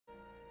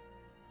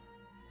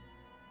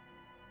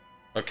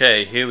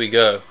Okay, here we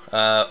go.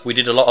 We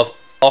did a lot of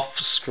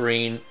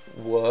off-screen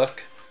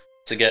work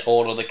to get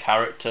all of the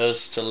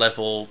characters to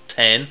level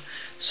 10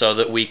 so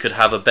that we could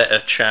have a better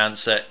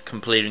chance at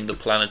completing the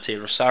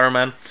Palantir of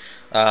Saruman.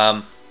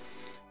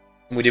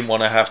 We didn't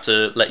want to have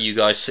to let you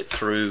guys sit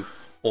through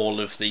all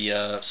of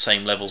the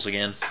same levels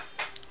again.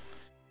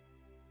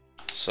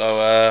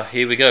 So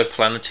here we go,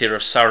 Palantir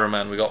of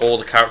Saruman. We got all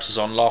the characters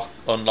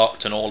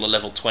unlocked and all the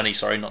level 20,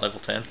 sorry, not level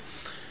 10.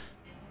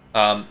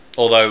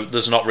 Although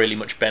there's not really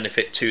much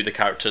benefit to the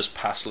characters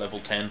past level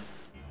 10.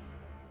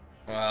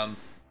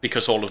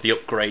 Because all of the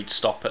upgrades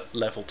stop at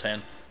level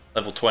 10.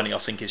 Level 20 I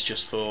think is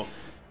just for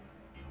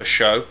a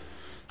show.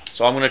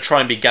 So I'm going to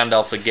try and be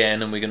Gandalf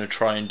again, and we're going to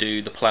try and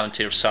do the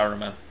Palantir of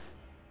Saruman.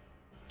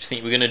 Do you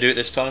think we're going to do it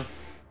this time,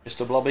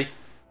 Mr. Blobby?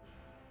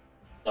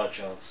 No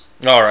chance.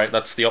 Alright,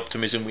 that's the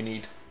optimism we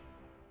need.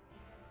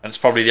 And it's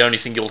probably the only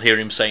thing you'll hear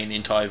him say in the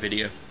entire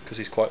video, because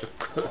he's quite...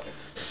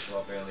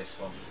 I'll be on this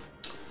one.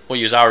 We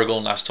used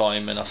Aragorn last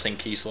time, and I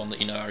think he's the one that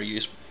you know how to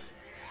use.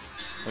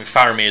 I mean,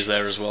 Faramir is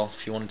there as well,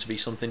 if you want it to be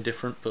something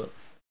different, but...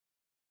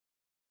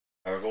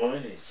 Aragorn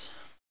it is.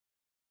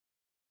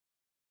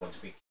 Want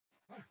to be...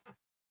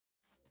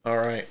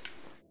 Alright.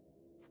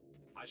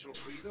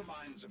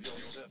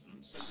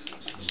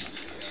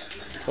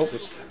 Oh,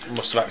 we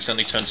must have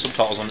accidentally turned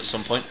subtitles on at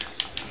some point.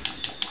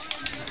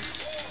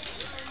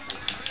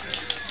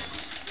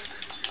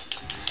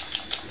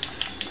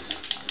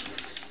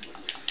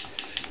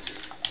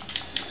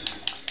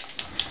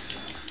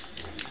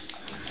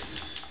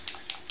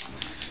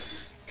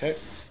 Okay.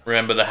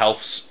 Remember, the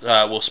healths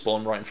will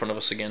spawn right in front of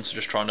us again, so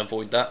just try and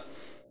avoid that.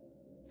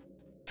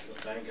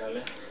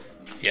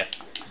 Yeah.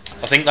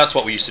 I think that's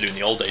what we used to do in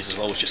the old days as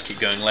well, was just keep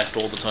going left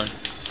all the time.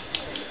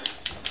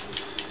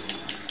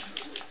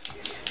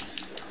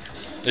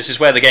 This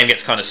is where the game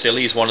gets kind of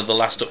silly, is one of the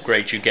last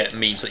upgrades you get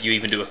means that you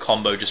even do a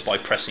combo just by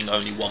pressing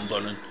only one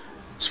button.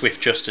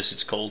 Swift Justice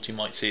it's called, you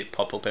might see it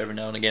pop up every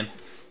now and again.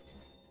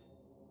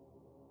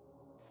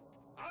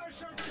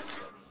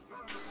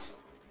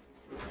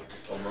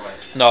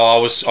 No, I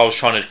was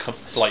trying to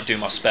like do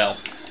my spell.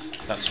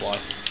 That's why.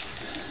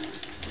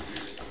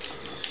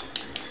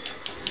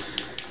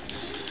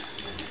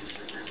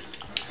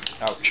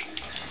 Ouch.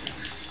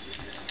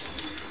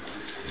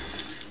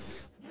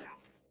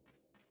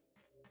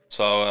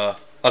 So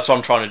that's what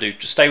I'm trying to do.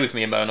 Just stay with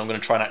me a moment. I'm going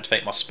to try and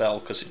activate my spell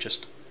because it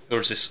just. Or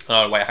is this?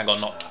 Oh wait, hang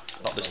on, not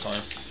this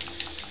time.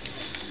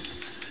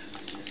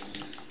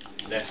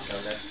 Left, go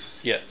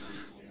left. Yeah.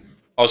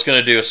 I was going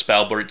to do a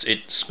spell, but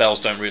spells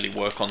don't really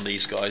work on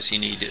these guys. You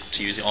need it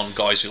to use it on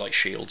guys with like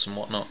shields and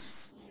whatnot.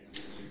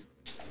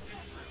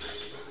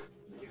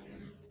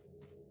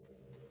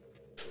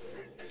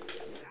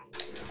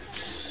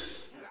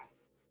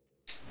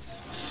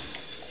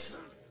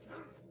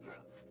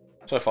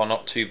 So far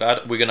not too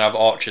bad. We're going to have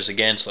archers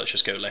again, so let's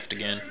just go left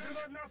again.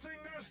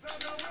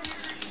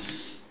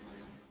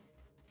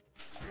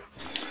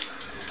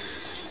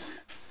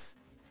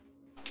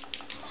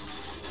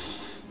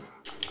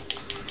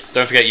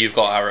 Don't forget you've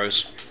got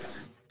arrows.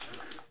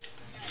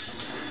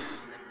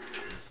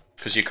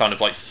 Because you're kind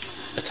of like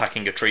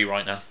attacking a tree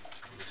right now.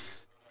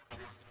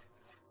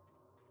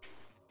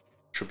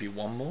 Should be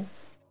one more.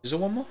 Is there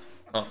one more?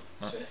 Oh,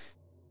 no.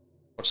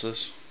 What's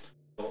this?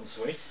 Short and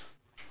sweet.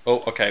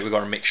 Oh, okay, we've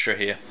got a mixture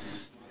here.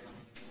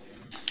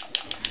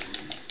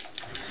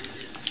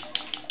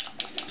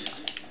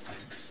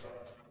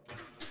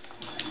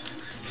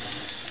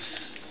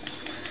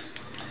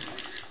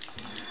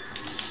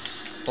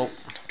 Oh,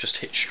 just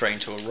hit straight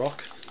into a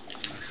rock.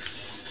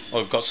 Oh,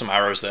 we've got some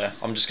arrows there.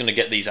 I'm just going to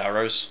get these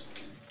arrows.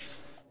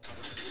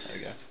 There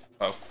we go.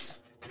 Oh.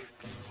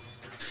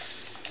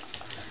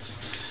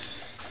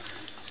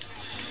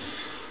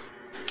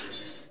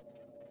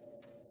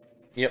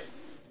 Yep.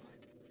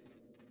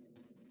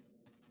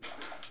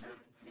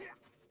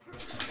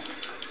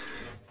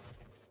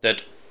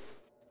 Dead.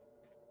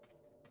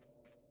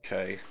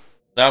 Okay.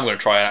 Now I'm going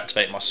to try and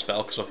activate my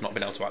spell because I've not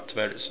been able to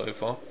activate it so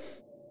far.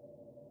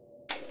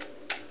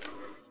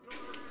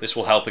 This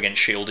will help against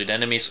shielded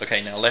enemies.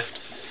 Okay, now left.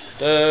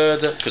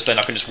 Because then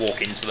I can just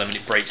walk into them and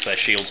it breaks their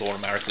shields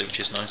automatically, which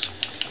is nice.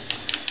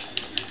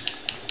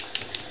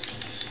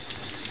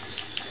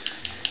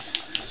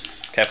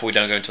 Careful we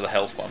don't go into the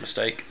health by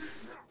mistake.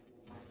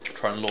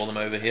 Try and lure them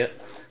over here.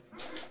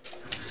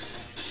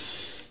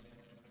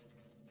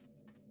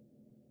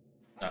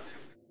 No.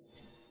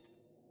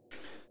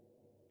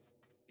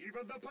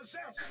 Even the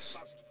possessed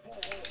must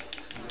fall.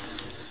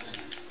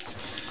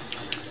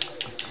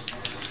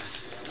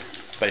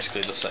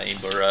 Basically the same,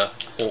 but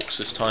orcs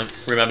this time.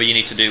 Remember, you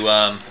need to do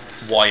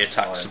Y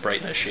attacks to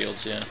break their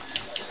shields, yeah.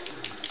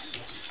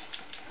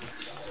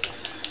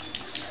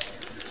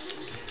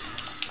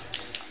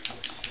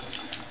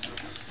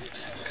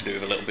 Could do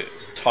with a little bit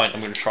tight.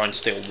 I'm going to try and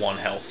steal one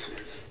health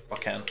if I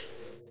can.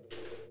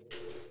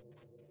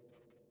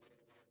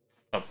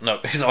 Oh,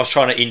 no, I was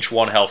trying to inch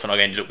one health and I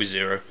ended up with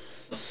 0.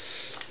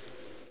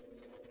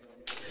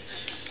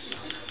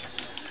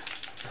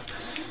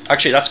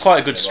 Actually, that's quite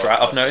a good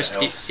strat. I've noticed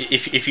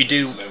if you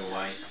do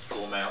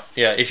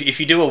Yeah, if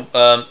you do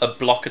a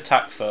block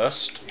attack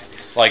first,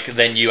 like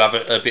then you have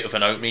a bit of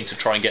an opening to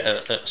try and get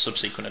a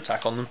subsequent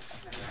attack on them.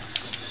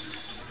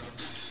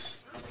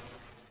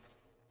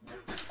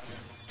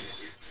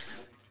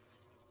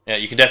 Yeah,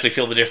 you can definitely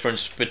feel the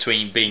difference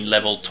between being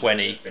level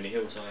 20.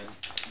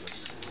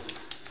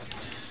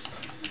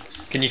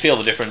 Can you feel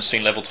the difference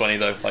between level 20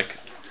 though? Like,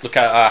 look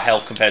at our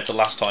health compared to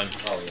last time.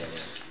 Oh yeah,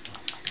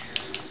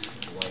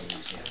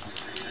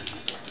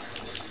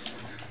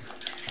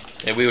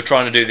 Yeah, we were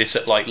trying to do this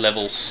at like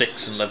level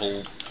 6 and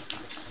level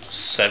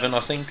 7, I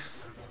think.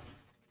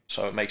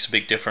 So it makes a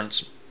big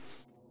difference.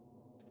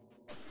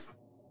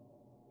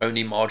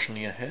 Only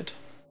marginally ahead.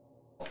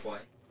 halfway.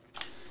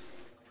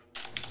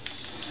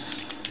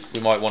 We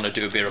might want to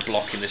do a bit of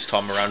blocking this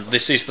time around.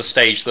 This is the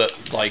stage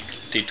that like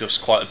did us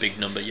quite a big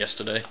number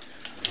yesterday.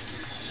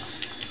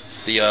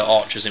 The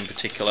archers in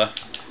particular.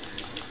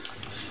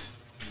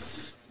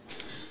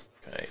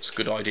 Okay, it's a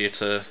good idea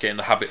to get in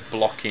the habit of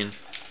blocking.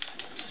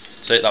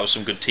 So that was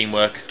some good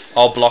teamwork.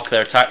 I'll block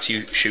their attacks,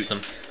 you shoot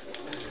them.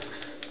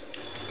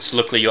 So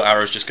luckily your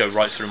arrows just go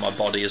right through my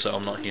body as though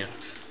I'm not here.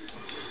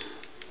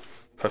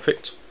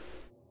 Perfect.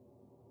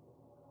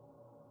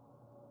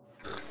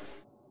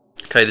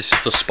 Okay, this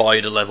is the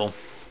spider level.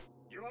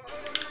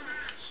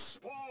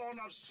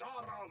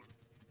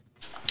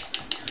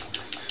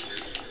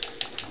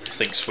 I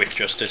think Swift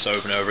Justice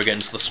over and over again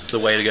is the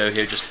way to go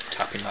here, just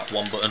tapping that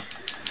one button.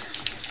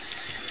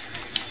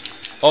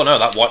 Oh no,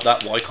 that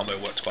Y combo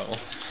worked quite well.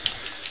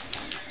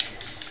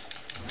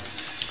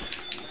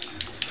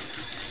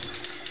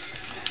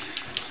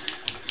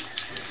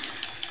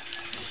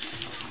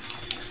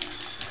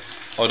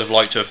 I would have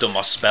liked to have done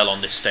my spell on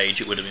this stage,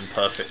 it would have been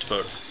perfect,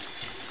 but...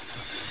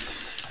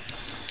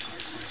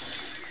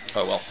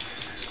 oh well.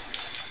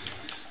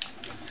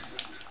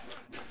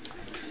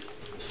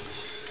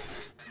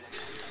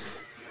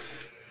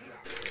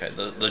 Okay,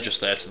 they're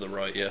just there to the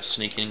right, yeah,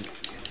 sneaking.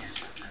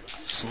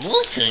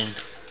 Sneaking!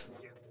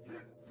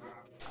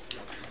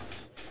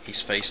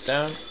 He's face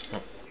down.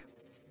 Oh.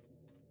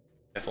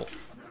 Careful.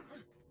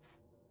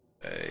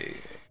 Okay,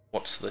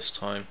 what's this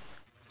time?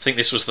 I think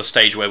this was the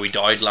stage where we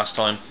died last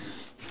time.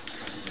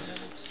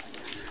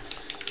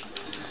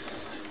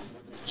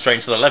 Straight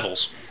into the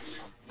levels.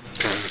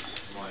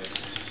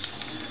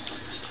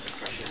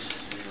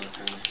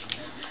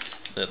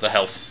 The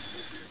health.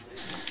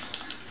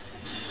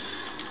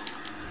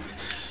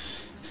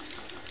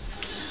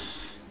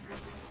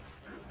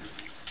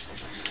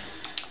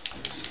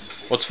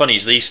 What's funny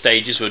is these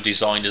stages were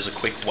designed as a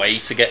quick way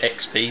to get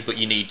XP, but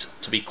you need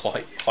to be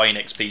quite high in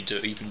XP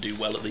to even do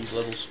well at these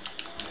levels.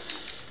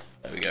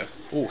 There we go.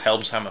 Oh,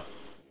 Helm's Hammer.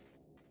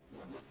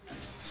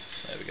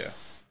 There we go.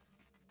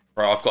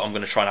 Right, I'm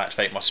going to try and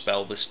activate my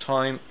spell this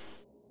time.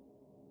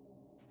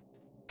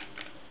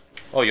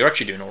 Oh, you're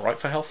actually doing alright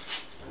for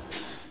health.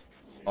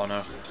 Oh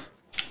no.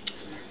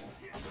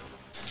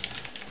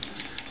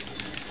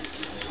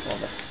 Oh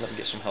no, let me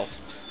get some health.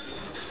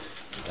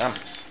 Damn.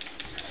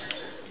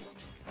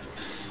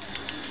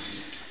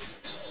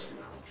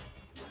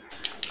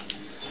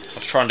 I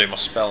was trying to do my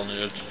spell and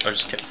I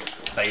just kept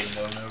failing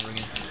over and over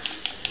again.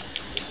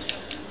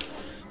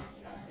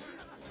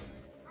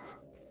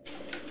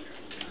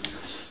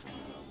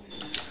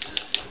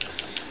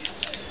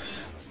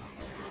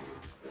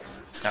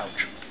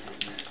 Ouch.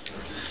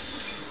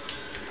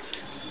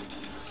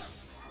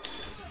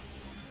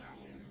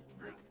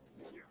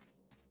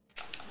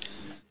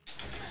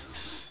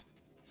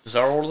 Is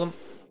that all of them?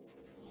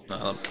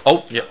 No.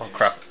 Oh, yeah, oh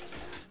crap.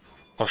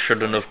 I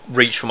shouldn't have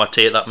reached for my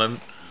tea at that moment.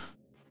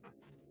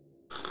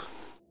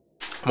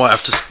 Might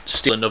have to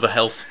steal another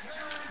health.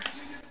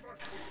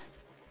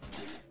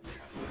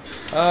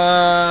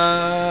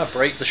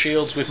 Break the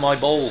shields with my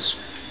balls.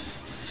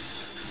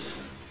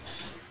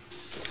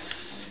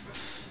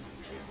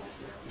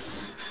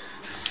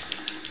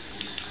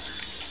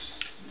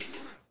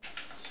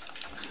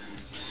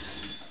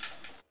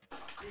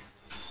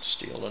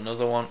 Steal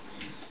another one.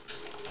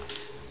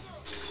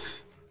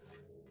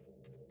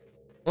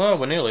 Well,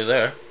 we're nearly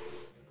there.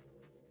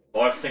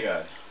 5 to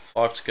go.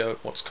 5 to go.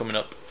 What's coming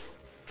up?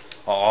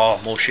 Oh,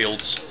 more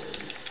shields.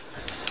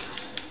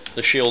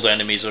 The shield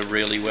enemies are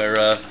really where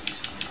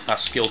our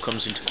skill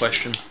comes into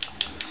question.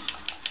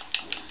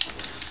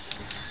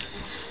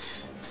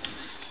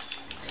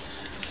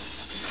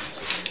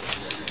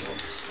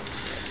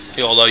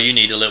 Yeah, although you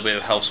need a little bit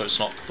of health, so it's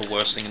not the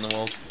worst thing in the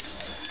world.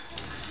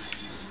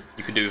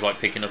 You could do with like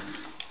picking up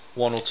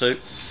 1 or 2.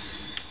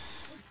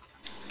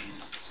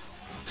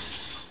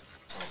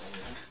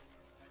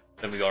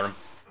 Then we got him.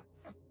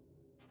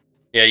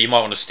 Yeah, you might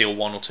want to steal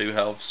 1 or 2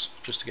 healths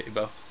just to get your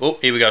bow. Oh,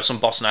 here we go, some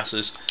boss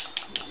nasses.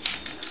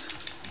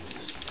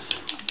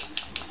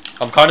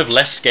 I'm kind of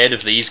less scared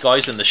of these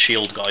guys than the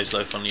shield guys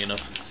though, funnily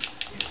enough.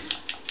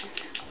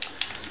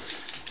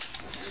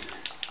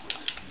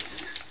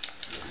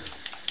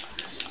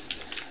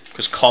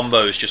 Because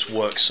combos just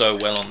work so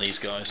well on these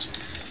guys.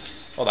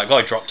 Oh, that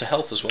guy dropped to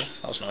health as well.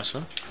 That was nice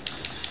of him.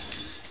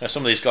 Yeah,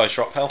 some of these guys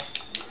drop health.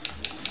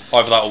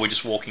 Either that or we're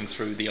just walking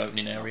through the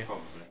opening area.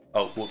 Probably.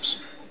 Oh,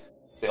 whoops.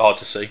 bit hard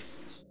to see.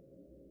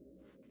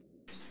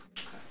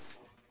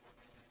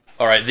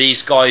 Alright,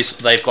 these guys,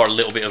 they've got a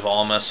little bit of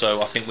armour,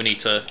 so I think we need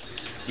to...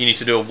 You need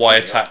to do a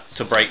wiretap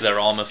to break their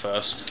armour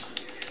first.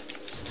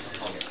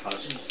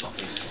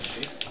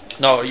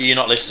 No, you're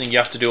not listening. You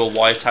have to do a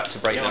wiretap to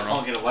break their armour. I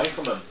can't get away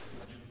from them.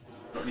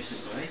 Not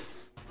listening to me.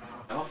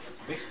 Off,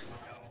 quick.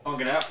 Can't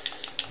get out.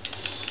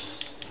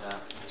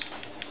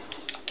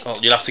 Nah. Oh,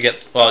 you'll have to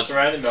get... Well,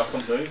 surrounding me, I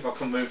can move. I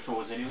can move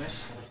towards anywhere.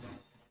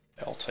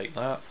 I'll take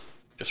that.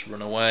 Just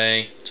run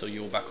away until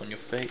you're back on your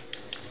feet.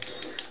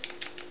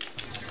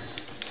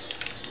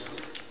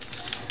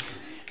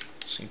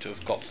 Seem to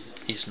have got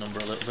his number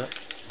a little bit.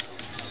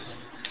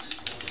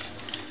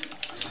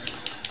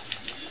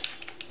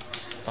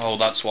 Oh,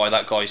 that's why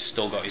that guy's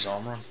still got his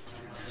armor on.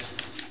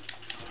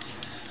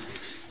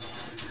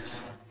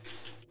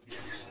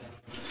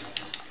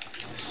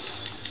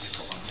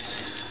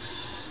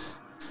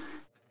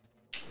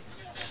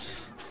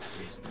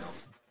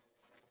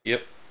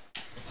 Yep.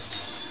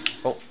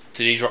 Oh,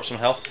 did he drop some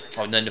health?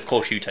 Oh, and then of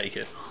course you take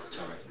it.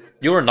 Sorry.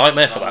 You're a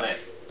nightmare for that.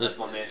 There's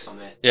one there, some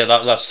there. Yeah,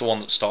 that's the one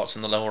that starts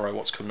in the level, right?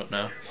 What's coming up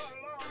now?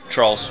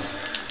 Trolls.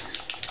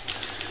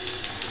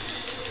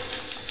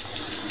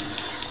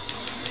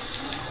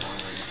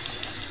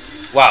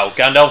 Wow,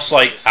 Gandalf's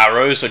like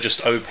arrows are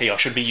just OP. I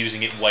should be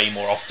using it way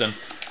more often.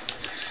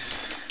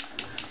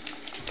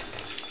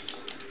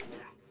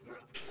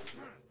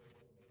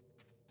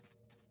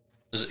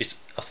 I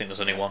think there's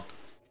only one.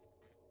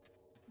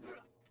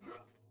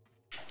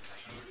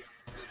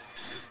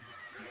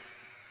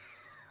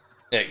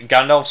 Yeah,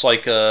 Gandalf's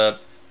like a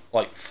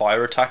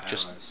fire attack,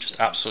 just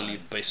absolutely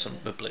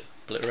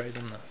obliterate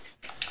them there.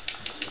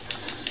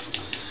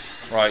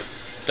 Right,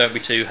 don't be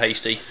too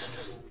hasty.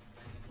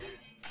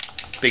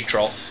 Big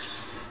troll.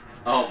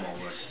 Oh my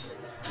word!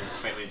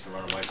 I need to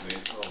run away from him.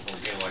 Oh,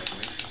 get away from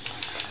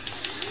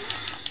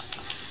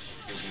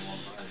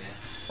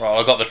him. Right,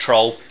 I got the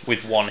troll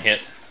with one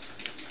hit.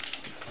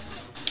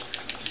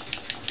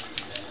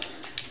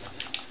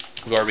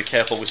 We've got to be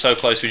careful. We're so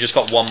close. We just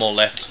got one more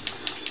left.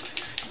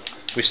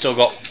 We've still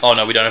got... Oh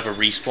no, we don't have a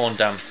respawn,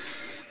 damn.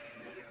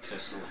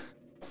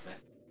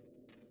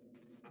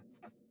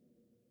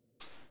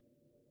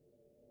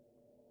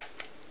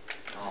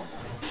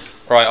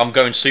 Right, I'm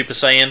going Super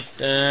Saiyan.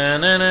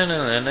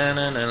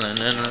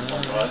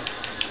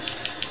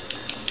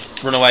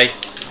 Run away.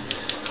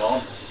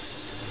 Can't.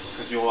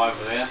 Because you're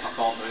over there, I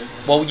can't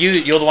move. Well,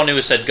 you're the one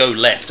who said go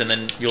left, and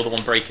then you're the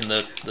one breaking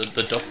the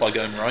duck by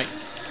going right.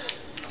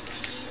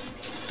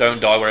 Don't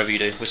die wherever you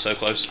do, we're so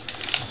close.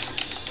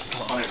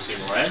 I can't even see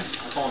him around.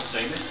 I can't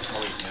see me.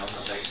 Oh, he's now,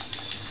 that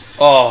days.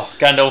 Oh,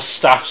 Gandalf's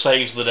staff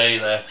saves the day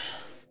there.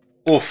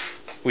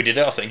 Oof. We did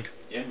it, I think.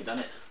 Yeah, we done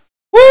it.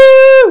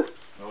 Woo!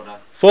 Well done.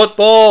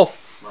 Football!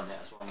 Right,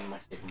 that's what I'm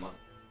massive one.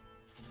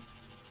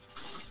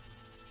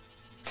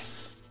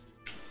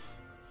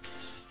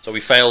 So we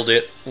failed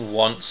it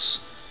once,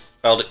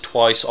 failed it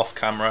twice off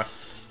camera,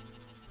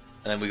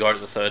 and then we got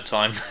it the third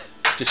time,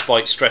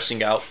 despite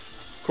stressing out.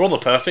 For all the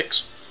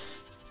perfects.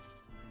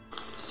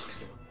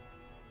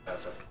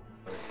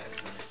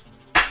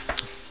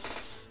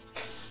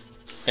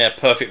 Yeah,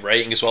 perfect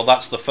rating as well.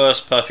 That's the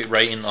first perfect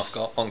rating I've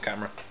got on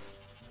camera.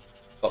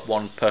 Got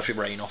one perfect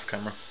rating off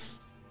camera.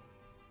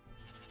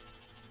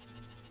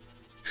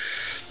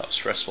 That was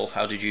stressful.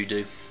 How did you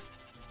do?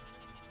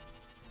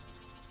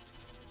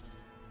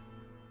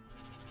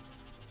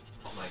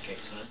 I'll make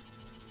excellent.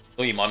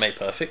 Oh, you might make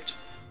perfect.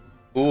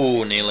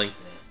 Ooh, nearly.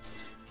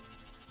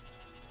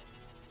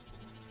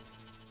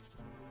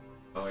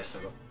 Oh, I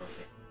still got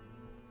perfect.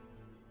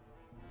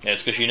 Yeah,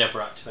 it's because you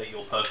never activate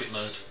your perfect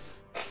mode.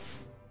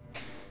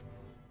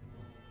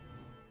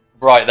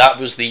 Right, that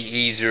was the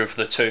easier of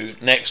the two.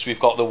 Next, we've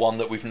got the one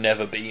that we've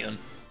never beaten.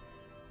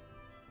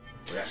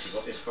 We actually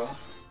got this far?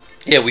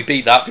 Yeah, we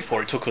beat that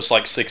before. It took us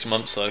like 6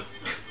 months, though.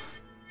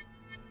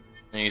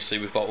 And you see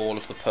we've got all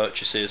of the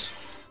purchases.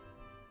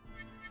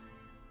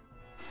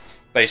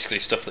 Basically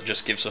stuff that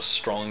just gives us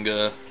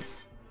stronger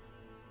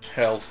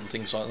health and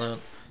things like that.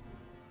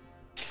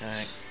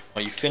 Okay.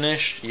 Are you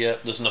finished?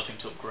 Yep, there's nothing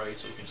to upgrade,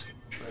 so we can just go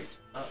straight to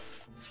that.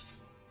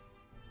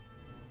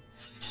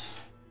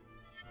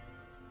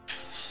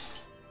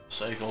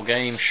 Save your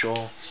game,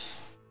 sure.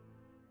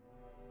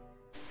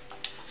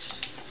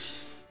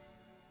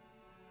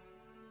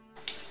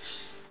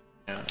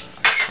 Yeah,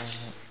 sure.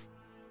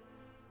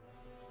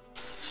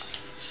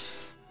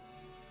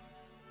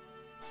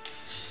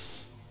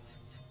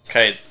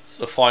 Okay,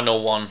 the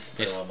final one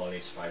is... I'm on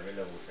his favourite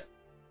level set.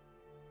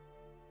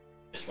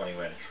 Just running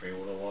around a tree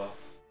all the while.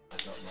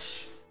 There's not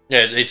much.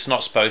 Yeah, it's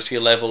not supposed to be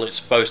a level, it's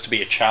supposed to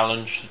be a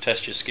challenge to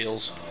test your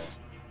skills. Oh.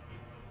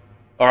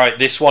 Alright,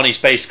 this one is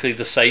basically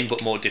the same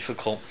but more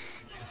difficult.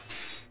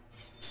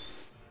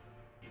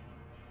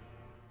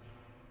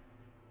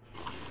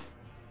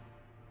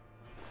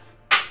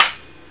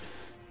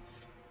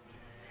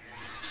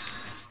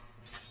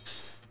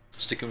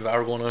 Sticking with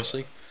Aragorn, I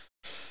see.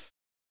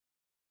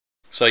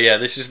 So yeah,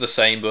 this is the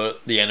same,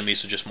 but the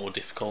enemies are just more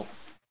difficult.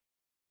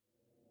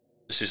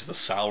 This is the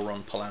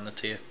Sauron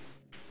Palantir.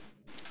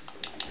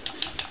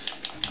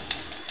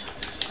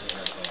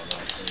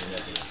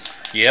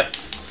 Yep.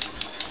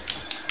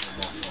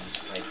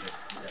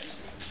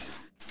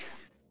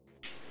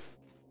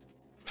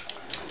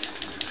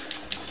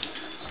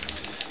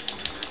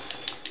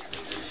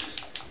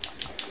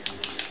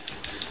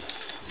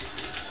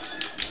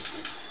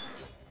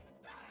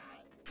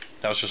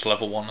 That was just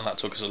level 1 and that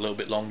took us a little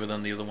bit longer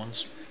than the other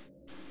ones.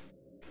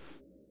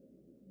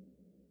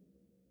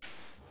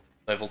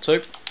 Level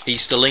 2,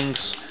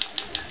 Easterlings.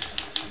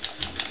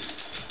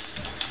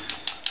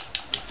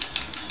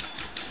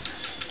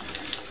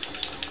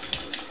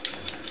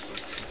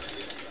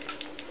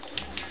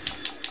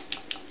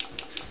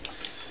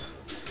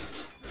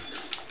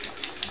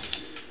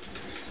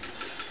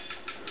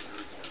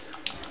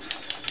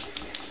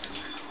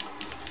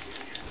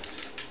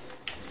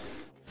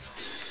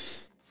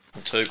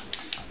 Level 2.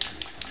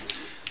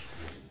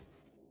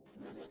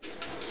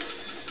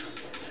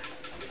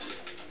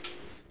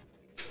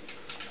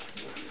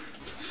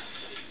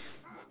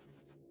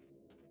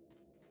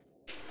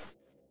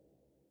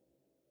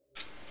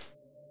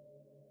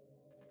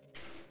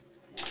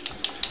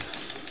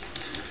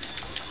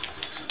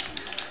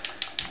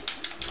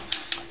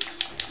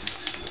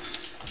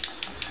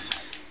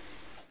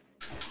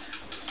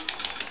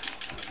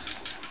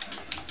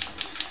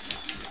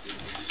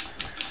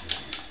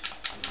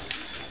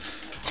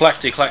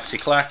 Clackty clackty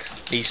clack,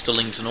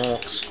 Easterlings and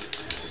Orcs.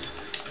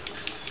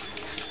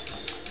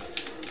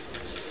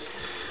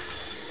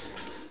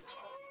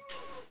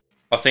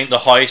 I think the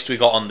highest we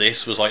got on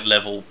this was like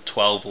level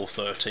 12 or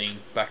 13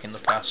 back in the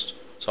past.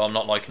 So I'm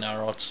not like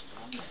Narods.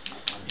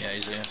 Yeah,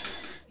 he's here.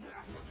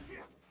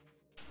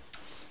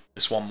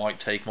 This one might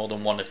take more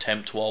than one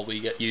attempt while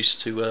we get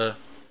used to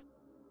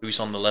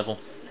who's on the level.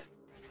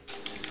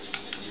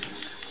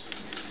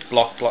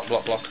 Block, block,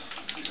 block, block.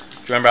 Do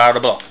you remember how to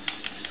block?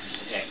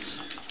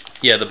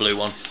 Yeah, the blue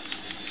one.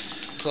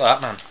 Look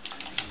at that, man.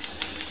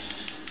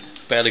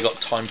 Barely got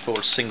time for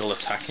a single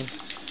attacking.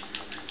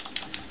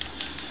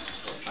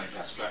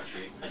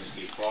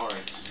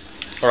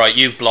 Alright,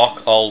 you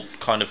block, I'll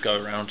kind of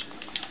go around.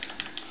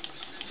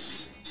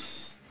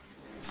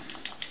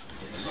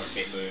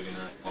 Keep moving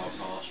far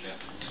past you.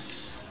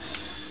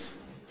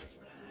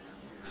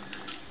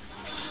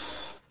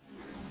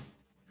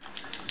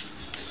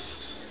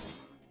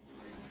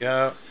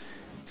 Go.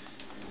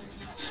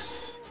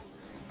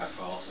 How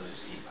far, so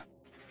let's keep back.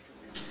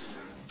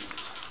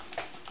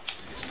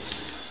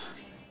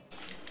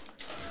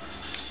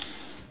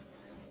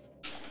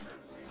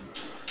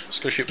 It's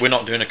because we're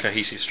not doing a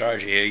cohesive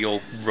strategy here.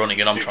 You're running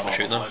and I'm trying to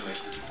shoot them.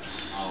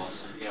 Oh,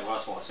 so, yeah, well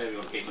that's what I said.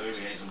 We've got to keep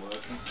moving. It isn't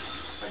working.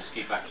 I just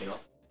keep backing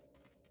up.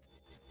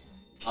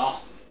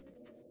 Oh.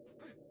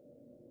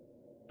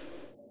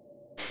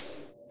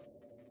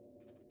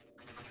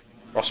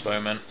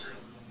 Crossbowmen.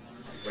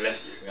 We're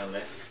left. We're on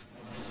left.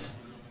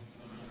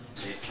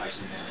 See it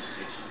chasing down the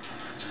stairs.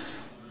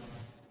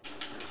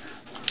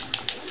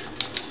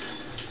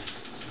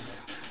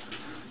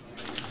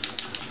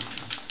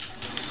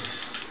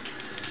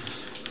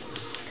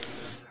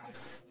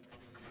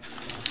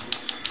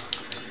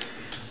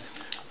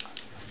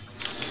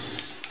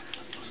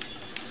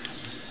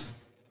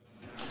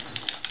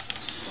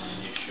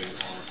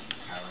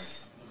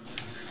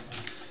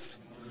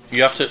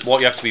 You have to.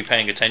 What you have to be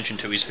paying attention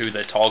to is who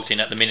they're targeting.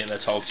 At the minute, they're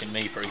targeting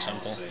me, for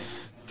example. Yeah,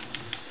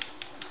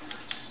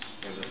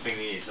 but the thing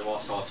is, if I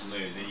start to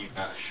move, then you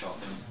get a shot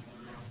them.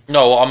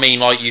 No, I mean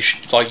like you.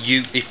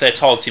 If they're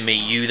targeting me,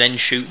 you then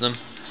shoot them.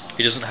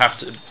 It doesn't have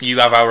to. You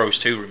have arrows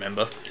too.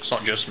 Remember, it's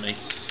not just me.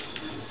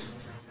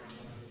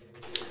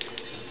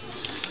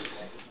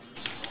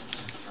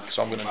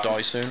 So I'm gonna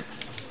die soon.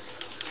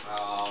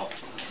 Oh.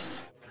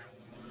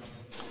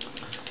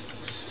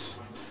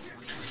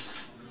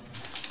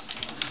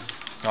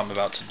 I'm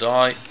about to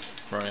die.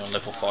 We're only on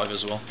level 5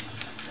 as well.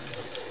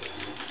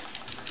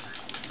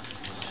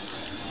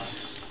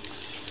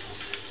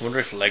 I wonder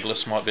if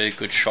Legless might be a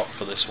good shot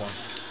for this one.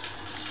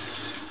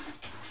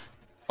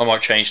 I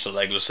might change to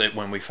Legless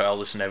when we fail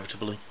this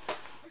inevitably.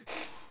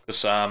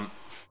 Because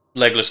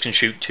Legless can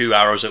shoot 2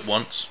 arrows at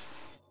once.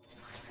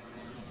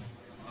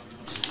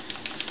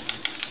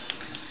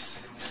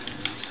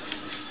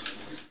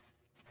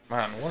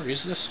 Man, what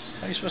is this?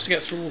 How are you supposed to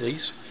get through all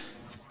these?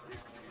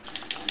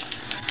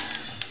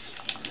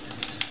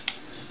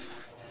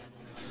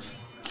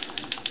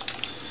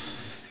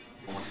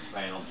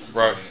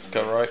 Right,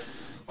 go right.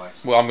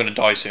 Well, I'm going to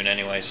die soon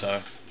anyway,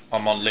 so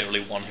I'm on literally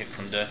 1 hit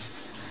from death.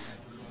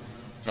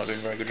 Not doing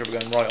a very good job of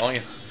going right, are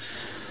you?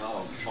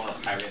 No, I'm trying to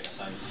parry at the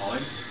same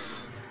time.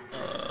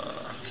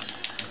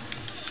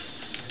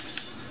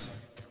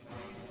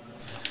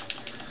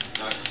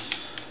 No.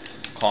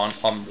 Can't.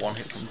 I'm 1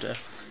 hit from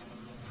death.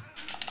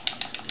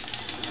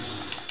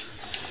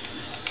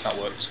 That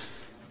worked.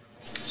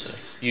 So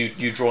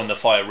you drawing the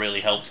fire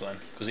really helped then,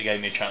 because it gave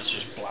me a chance to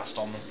just blast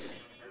on them.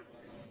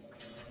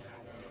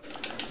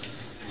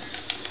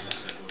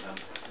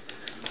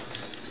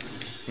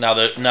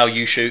 Now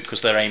you shoot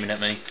because they're aiming at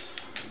me.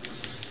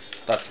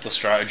 That's the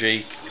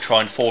strategy.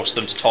 Try and force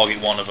them to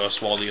target one of us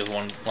while the other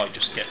one like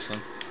just gets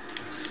them.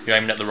 You're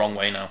aiming at the wrong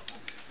way now.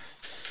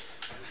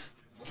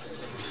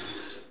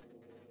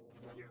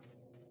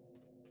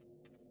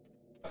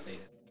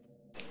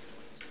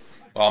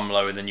 I'm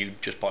lower than you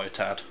just by a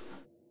tad.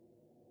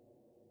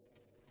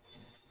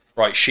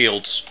 Right,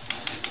 shields.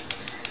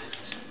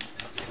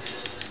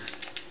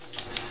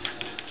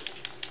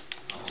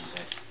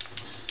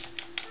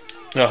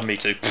 Oh, me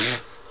too.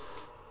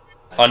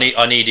 I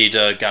needed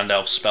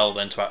Gandalf's spell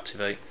then to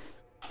activate.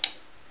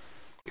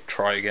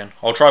 Try again.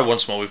 I'll try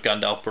once more with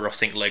Gandalf, but I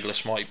think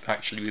Legolas might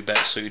actually be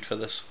better suited for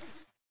this.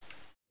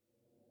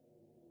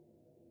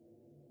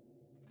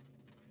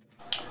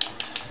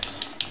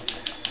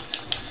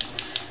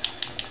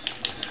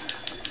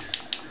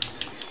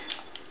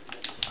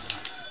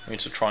 I need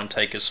to try and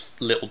take as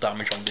little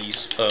damage on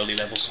these early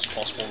levels as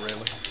possible,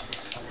 really.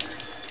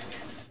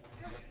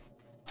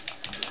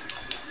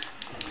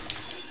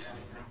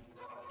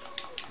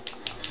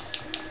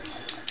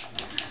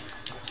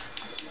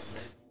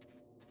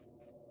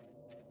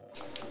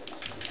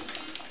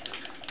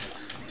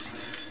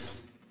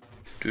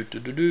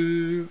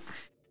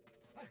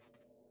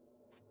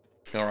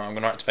 Alright, I'm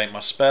going to activate my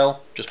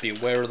spell. Just be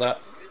aware of that.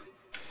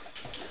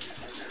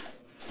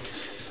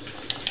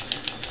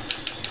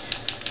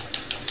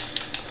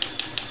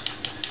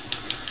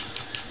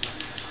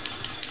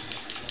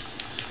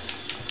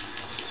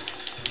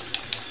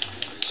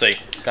 See,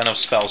 Gandalf's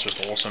spell's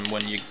just awesome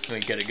when you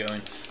get it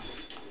going.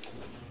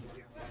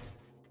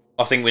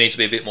 I think we need to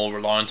be a bit more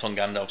reliant on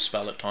Gandalf's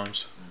spell at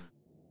times.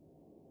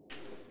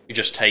 It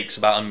just takes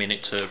about a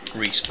minute to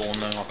respawn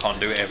though. I can't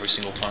do it every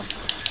single time.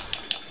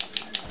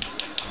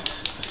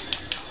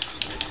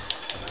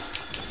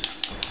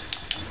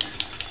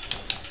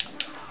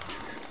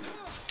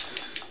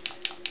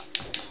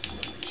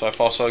 So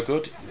far so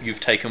good. You've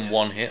taken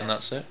one hit and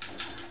that's it.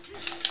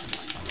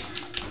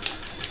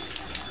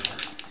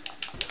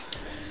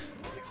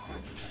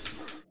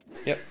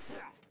 Yep.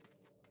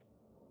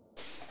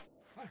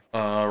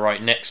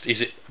 Right, next,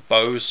 is it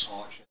bows?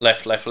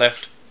 Left, left,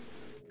 left.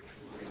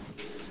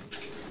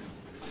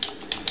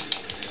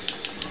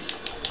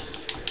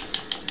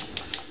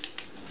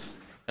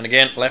 And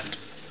again, left.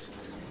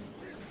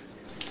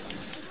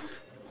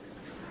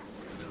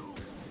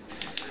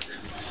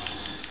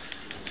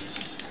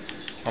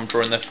 I'm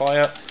drawing their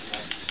fire.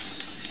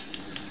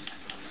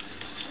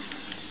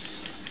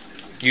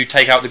 You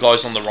take out the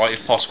guys on the right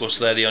if possible,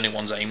 so they're the only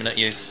ones aiming at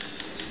you.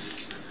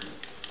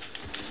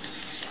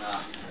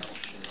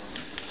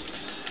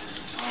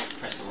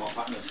 Press the right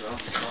button as well.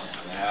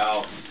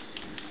 Wow.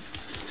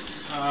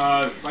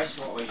 Oh, press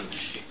the right way, you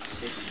shit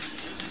stick.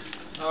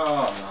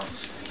 Oh, no.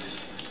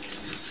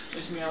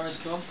 Where's my arrows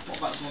gone? What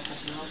buttons am I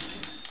pressing on?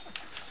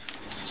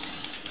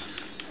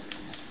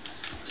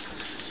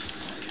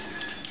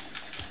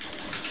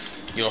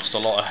 You lost a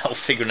lot of health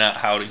figuring out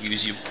how to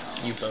use your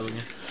bow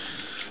again.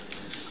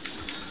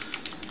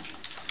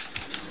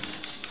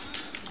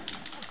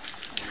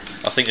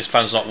 I think this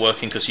plan's not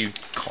working because you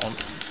can't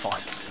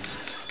fight.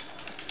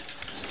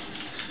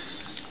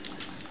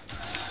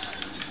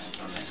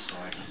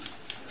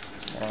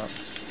 Alright.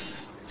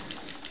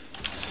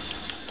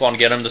 Go on,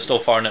 get them, they're still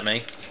firing at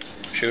me.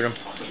 Shoot them.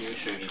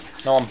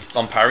 No,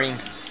 I'm parrying.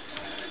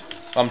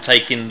 I'm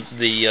taking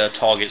the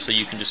target so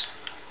you can just...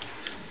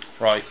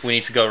 Right, we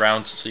need to go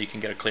around so you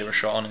can get a clearer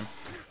shot on him.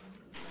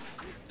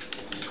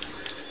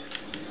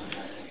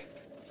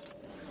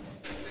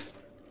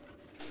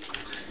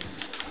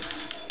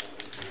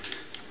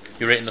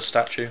 You're hitting the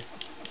statue.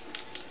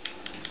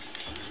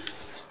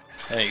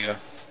 There you go.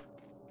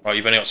 Right,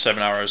 you've only got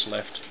 7 arrows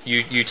left.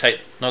 You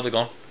take... No, they're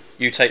gone.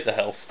 You take the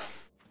health.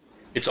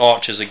 It's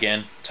archers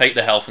again. Take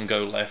the health and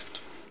go left.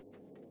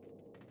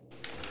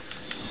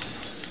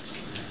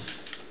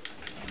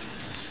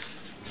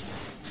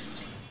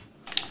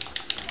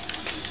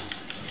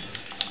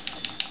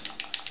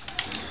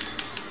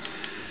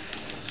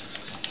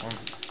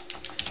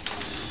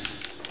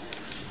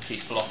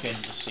 Keep blocking,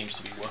 this seems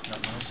to be working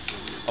out now.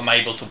 I'm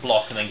able to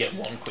block and then get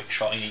one quick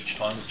shot in each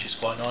time, which is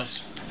quite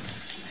nice.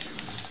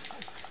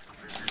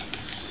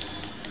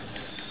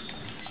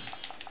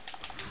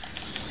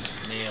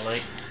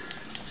 Nearly.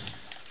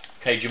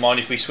 Okay, do you mind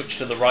if we switch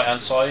to the right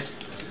hand side?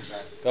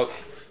 Go.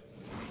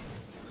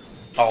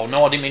 Oh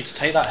no, I didn't mean to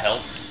take that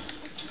health.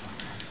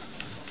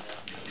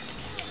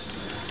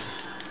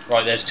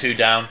 Right, there's 2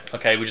 down.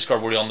 Okay, we just got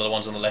to worry on the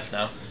ones on the left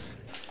now.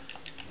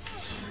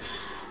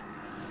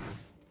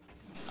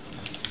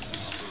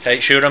 Okay,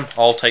 shoot him.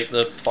 I'll take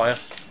the fire.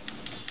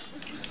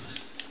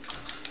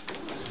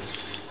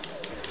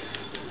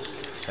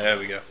 There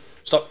we go.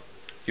 Stop.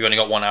 You've only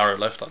got 1 arrow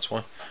left, that's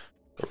why.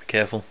 Gotta be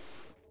careful.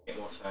 Get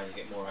more fire, you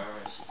get more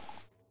arrows.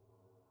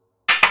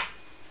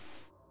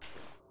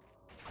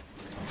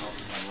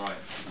 Right.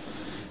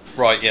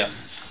 Right, yeah.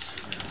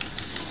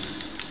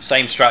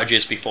 Same strategy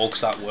as before,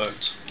 because that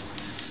worked.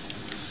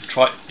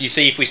 Try. You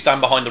see, if we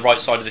stand behind the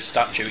right side of this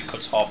statue, it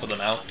cuts half of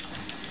them out.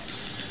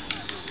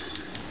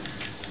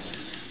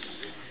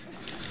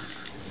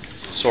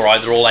 It's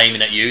alright, they're all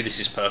aiming at you, this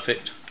is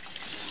perfect.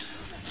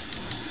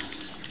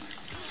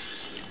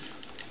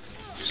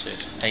 That's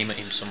it. Aim at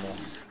him some more.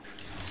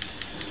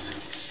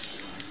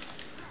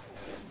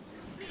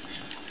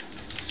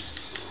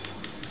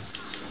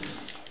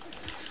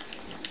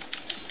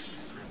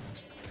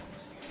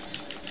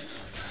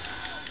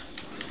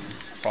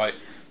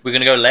 We're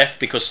going to go left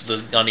because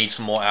I need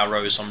some more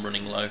arrows. I'm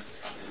running low.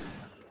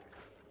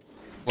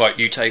 Right,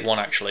 you take one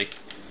actually.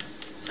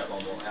 Take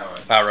one more arrow.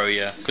 Arrow,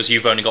 yeah. Because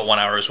you've only got one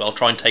arrow as well.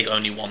 Try and take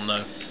only one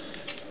though.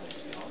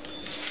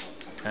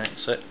 Okay,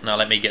 so now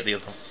let me get the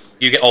other.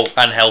 You get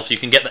and health. You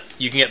can get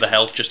the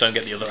health. Just don't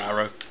get the other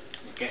arrow.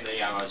 Get the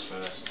arrows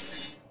first.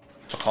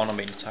 I can't. I'm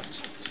being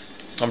attacked.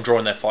 I'm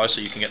drawing their fire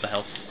so you can get the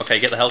health. Okay,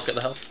 get the health. Get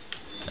the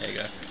health. There you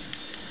go.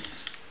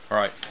 All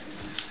right.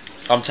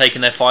 I'm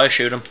taking their fire.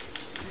 Shoot them.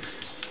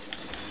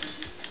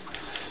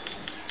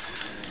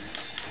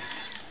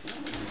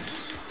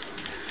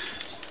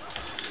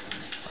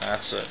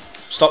 That's it.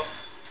 Stop.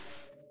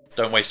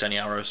 Don't waste any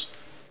arrows.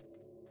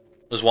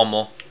 There's one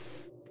more.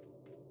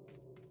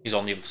 He's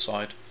on the other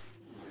side.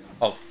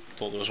 Oh,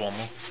 thought there was one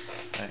more.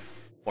 Okay.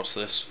 What's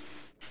this?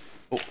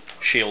 Oh,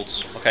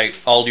 shields. Okay,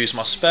 I'll use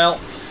my spell.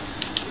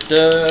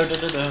 Da, da,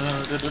 da,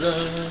 da, da, da,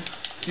 da.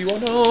 You are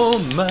no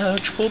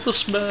match for the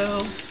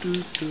spell. Do,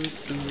 do,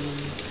 do.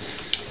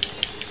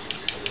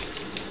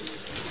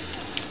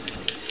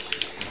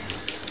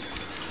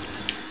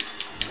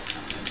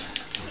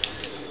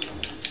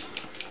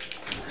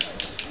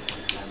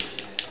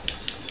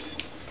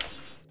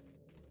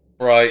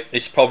 Right,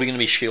 it's probably going to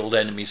be shield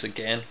enemies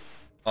again.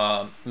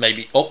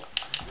 Maybe. Oh!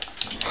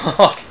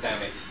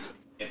 Damn it.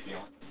 Get me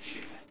on.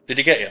 Shit. Did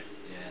he get you?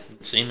 Yeah.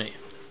 Didn't see me.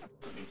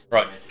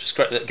 Right, just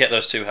get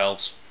those two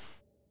healths.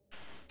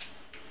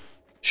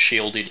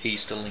 Shielded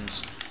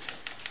Easterlings.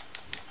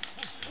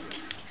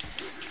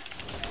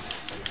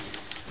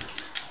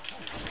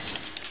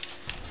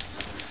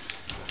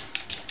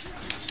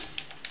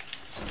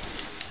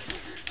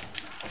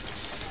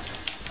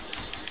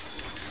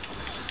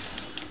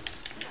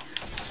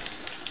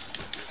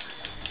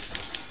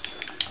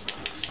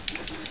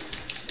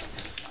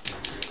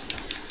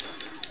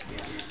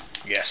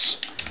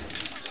 Yes.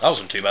 That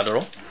wasn't too bad at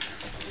all.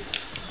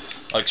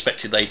 I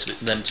expected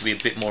them to be a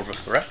bit more of a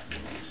threat.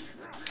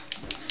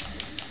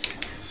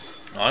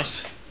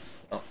 Nice.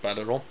 Not bad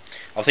at all.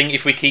 I think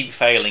if we keep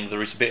failing,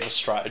 there is a bit of a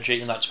strategy,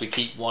 and that's we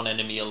keep one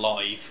enemy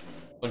alive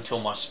until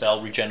my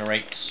spell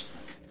regenerates.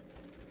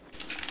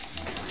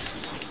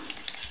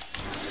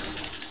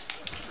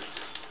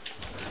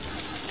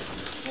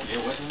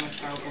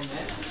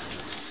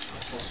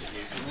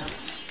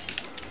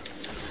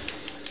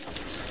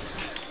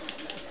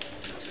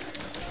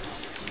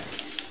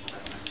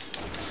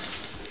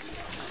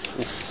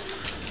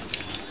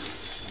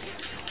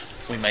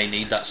 We may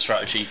need that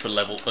strategy for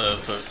for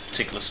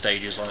particular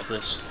stages like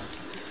this.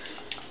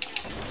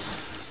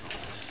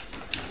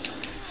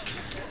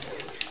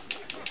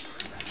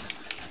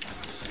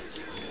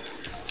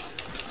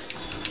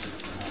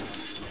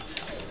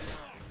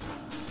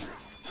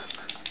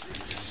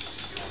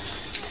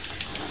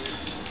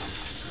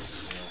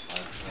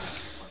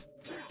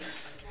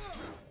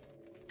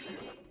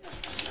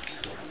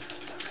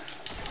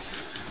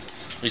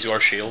 He's got a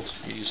shield.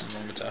 You're using the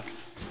wrong attack.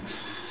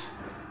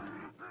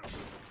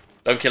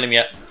 Don't kill him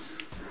yet.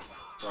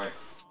 Sorry.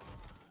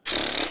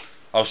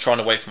 I was trying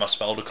to wait for my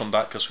spell to come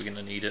back because we're going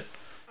to need it.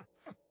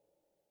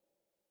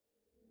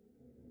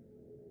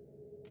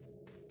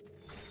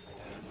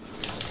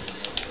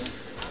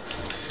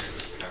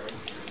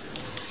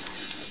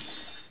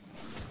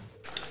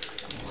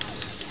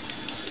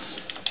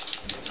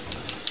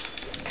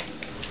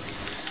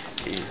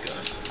 Here you go.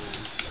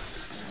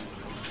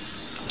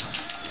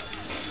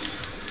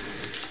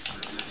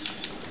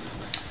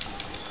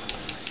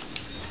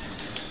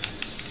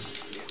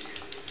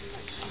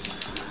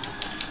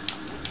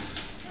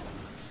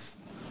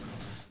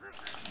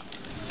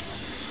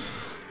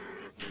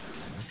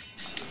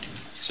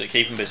 So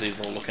keep them busy,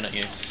 they're all looking at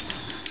you.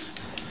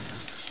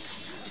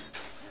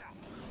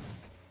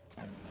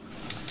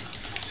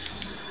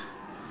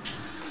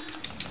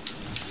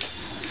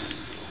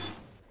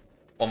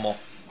 One more.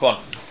 Go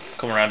on.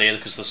 Come around here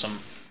because there's some...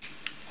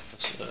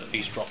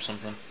 he's dropped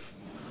something.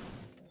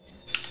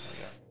 There we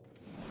go.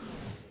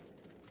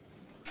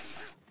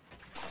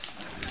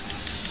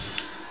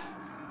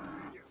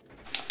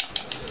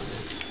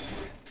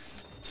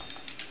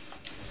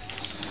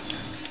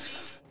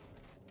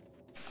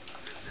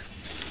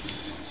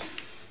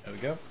 There we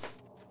go.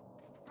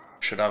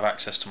 Should have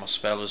access to my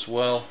spell as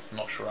well.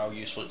 Not sure how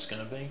useful it's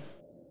going to be.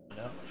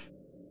 No.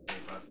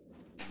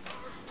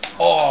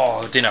 Oh,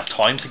 I didn't have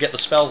time to get the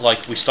spell.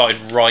 Like, we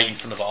started right in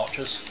front of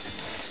archers.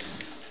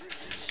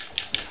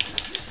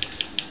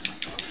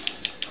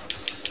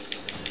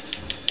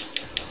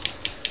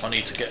 I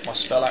need to get my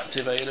spell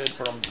activated,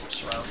 but I'm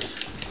surrounded.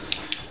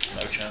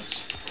 No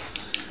chance.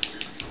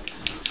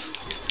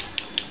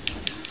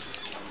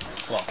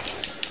 Come on.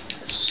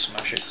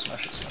 Smash it,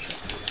 smash it, smash it.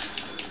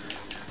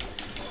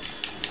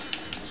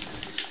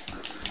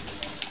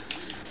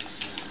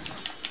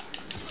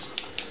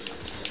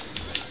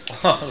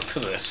 Oh, look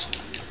at this.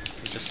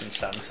 It's just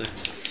insanity.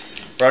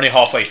 We're only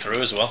halfway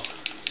through as well.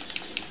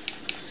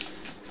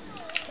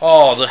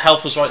 Oh, the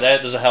health was right there.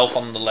 There's a health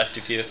on the left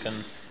if you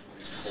can...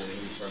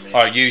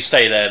 Alright, you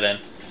stay there then.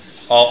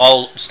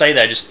 I'll stay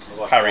there, just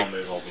parry.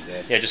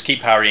 Yeah, just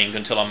keep parrying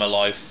until I'm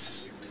alive.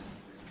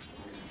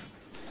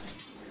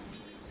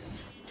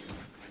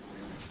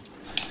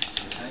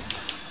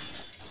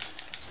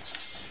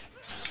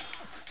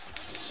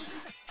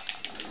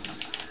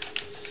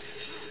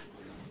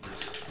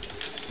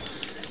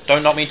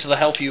 Don't knock me into the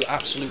health, you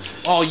absolute...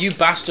 Oh, you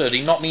bastard!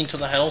 He knocked me into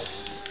the health.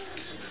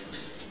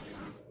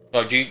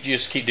 Oh, you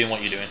just keep doing what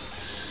you're doing.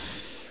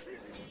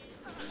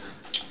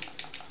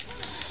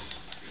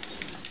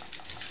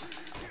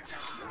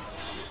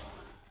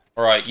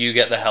 Alright, you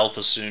get the health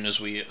as soon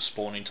as we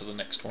spawn into the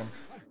next one.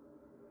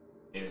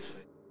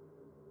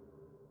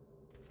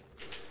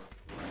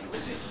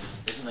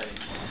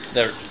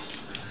 There.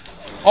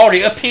 Oh,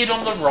 it appeared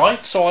on the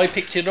right, so I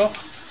picked it up.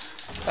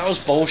 That was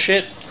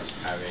bullshit.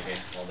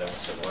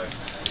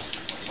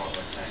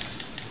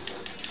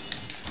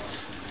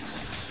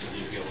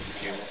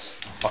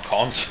 I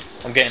can't.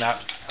 I'm getting out.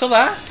 Look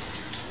at that.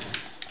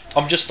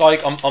 I'm just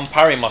like, I'm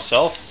parrying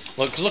myself.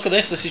 Look, cause look at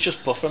this. This is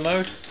just buffer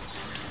mode.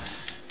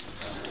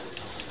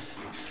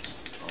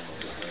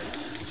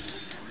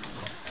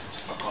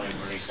 I can't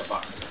even release the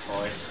buttons to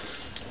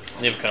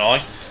fight. Neither can I.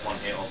 One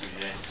hit off you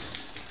there.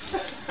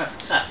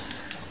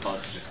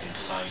 That's just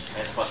insane.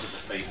 They're supposed to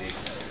defeat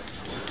this.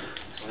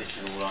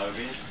 Collision all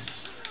over you.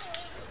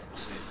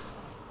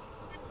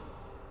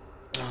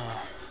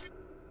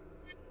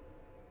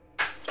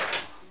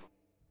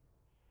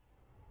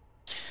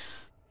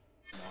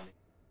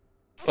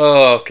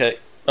 Oh, okay.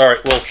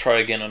 Alright, we'll try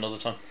again another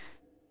time.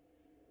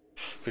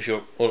 For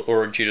sure.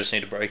 Or do you just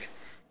need a break?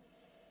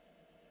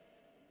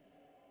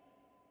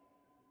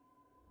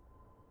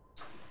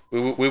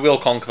 We will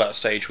conquer that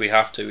stage. We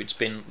have to. It's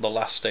been the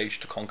last stage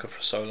to conquer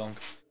for so long.